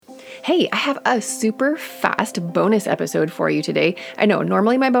Hey, I have a super fast bonus episode for you today. I know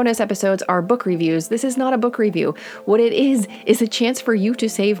normally my bonus episodes are book reviews. This is not a book review. What it is a chance for you to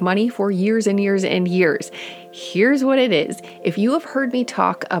save money for years and years and years. Here's what it is. If you have heard me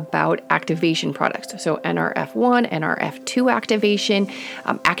talk about activation products, so NRF1, NRF2 activation,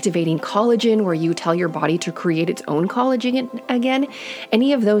 activating collagen where you tell your body to create its own collagen again,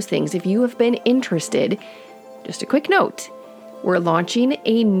 any of those things, if you have been interested, just a quick note. We're launching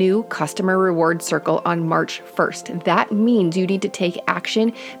a new customer reward circle on March 1st. That means you need to take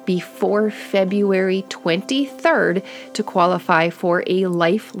action before February 23rd to qualify for a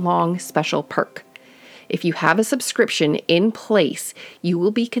lifelong special perk. If you have a subscription in place, you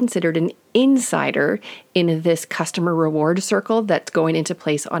will be considered an insider in this customer reward circle that's going into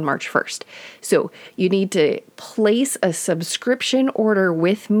place on March 1st. So you need to place a subscription order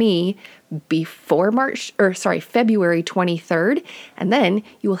with me before February 23rd, and then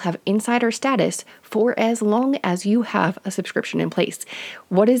you will have insider status for as long as you have a subscription in place.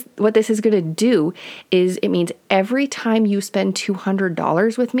 What this is going to do is it means every time you spend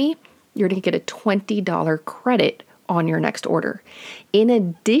 $200 with me, you're going to get a $20 credit on your next order. In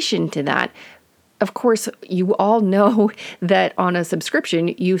addition to that, of course, you all know that on a subscription,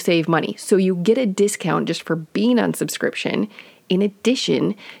 you save money. So you get a discount just for being on subscription, in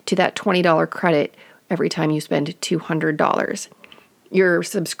addition to that $20 credit every time you spend $200. Your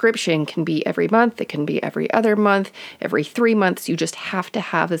subscription can be every month. It can be every other month, every 3 months. You just have to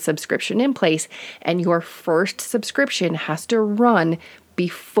have a subscription in place, and your first subscription has to run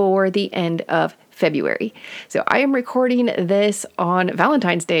before the end of February. So I am recording this on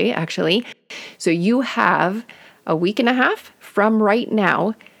Valentine's Day, actually. So you have a week and a half from right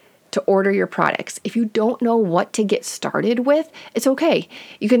now to order your products. If you don't know what to get started with, it's okay.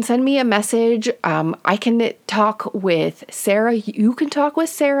 You can send me a message. I can talk with Sarah. You can talk with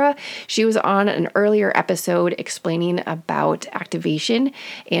Sarah. She was on an earlier episode explaining about activation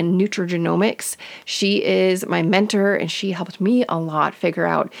and nutrigenomics. She is my mentor and she helped me a lot figure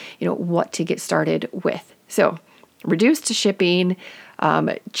out, what to get started with. So reduced shipping,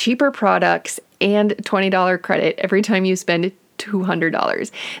 cheaper products, and $20 credit every time you spend $200.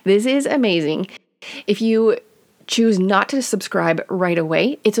 This is amazing. If you choose not to subscribe right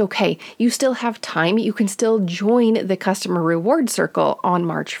away, it's okay. You still have time. You can still join the customer reward circle on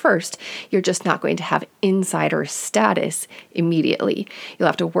March 1st. You're just not going to have insider status immediately. You'll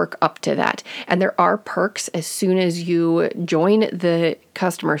have to work up to that. And there are perks as soon as you join the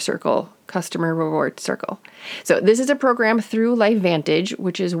customer reward circle. So this is a program through LifeVantage,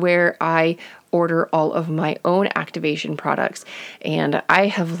 which is where I order all of my own activation products. And I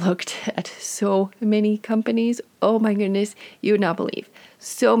have looked at so many companies. Oh my goodness, you would not believe.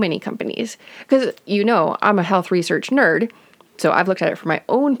 So many companies. Because I'm a health research nerd. So I've looked at it for my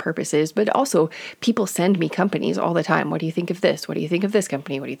own purposes, but also people send me companies all the time. What do you think of this? What do you think of this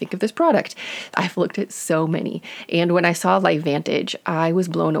company? What do you think of this product? I've looked at so many. And when I saw LifeVantage, I was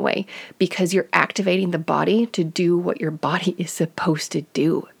blown away because you're activating the body to do what your body is supposed to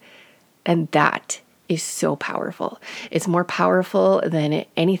do. And that is so powerful. It's more powerful than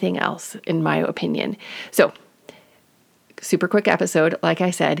anything else, in my opinion. So, super quick episode, like I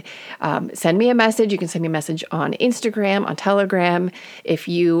said. Send me a message. You can send me a message on Instagram, on Telegram. If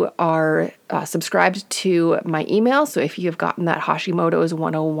you are subscribed to my email, so if you have gotten that Hashimoto's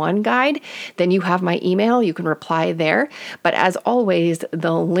 101 guide, then you have my email. You can reply there. But as always,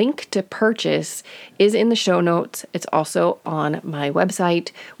 the link to purchase is in the show notes. It's also on my website,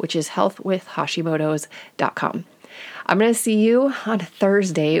 which is healthwithhashimotos.com. I'm going to see you on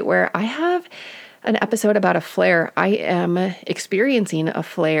Thursday, where I have an episode about a flare. I am experiencing a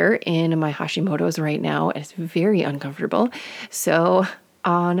flare in my Hashimoto's right now, and it's very uncomfortable. So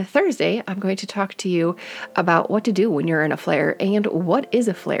on Thursday, I'm going to talk to you about what to do when you're in a flare and what is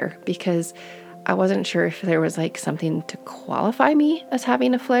a flare, because I wasn't sure if there was something to qualify me as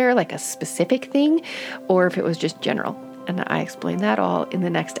having a flare, like a specific thing, or if it was just general. And I explain that all in the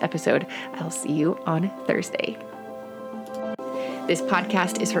next episode. I'll see you on Thursday. This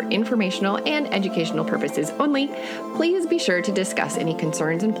podcast is for informational and educational purposes only. Please be sure to discuss any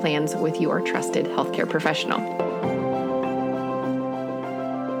concerns and plans with your trusted healthcare professional.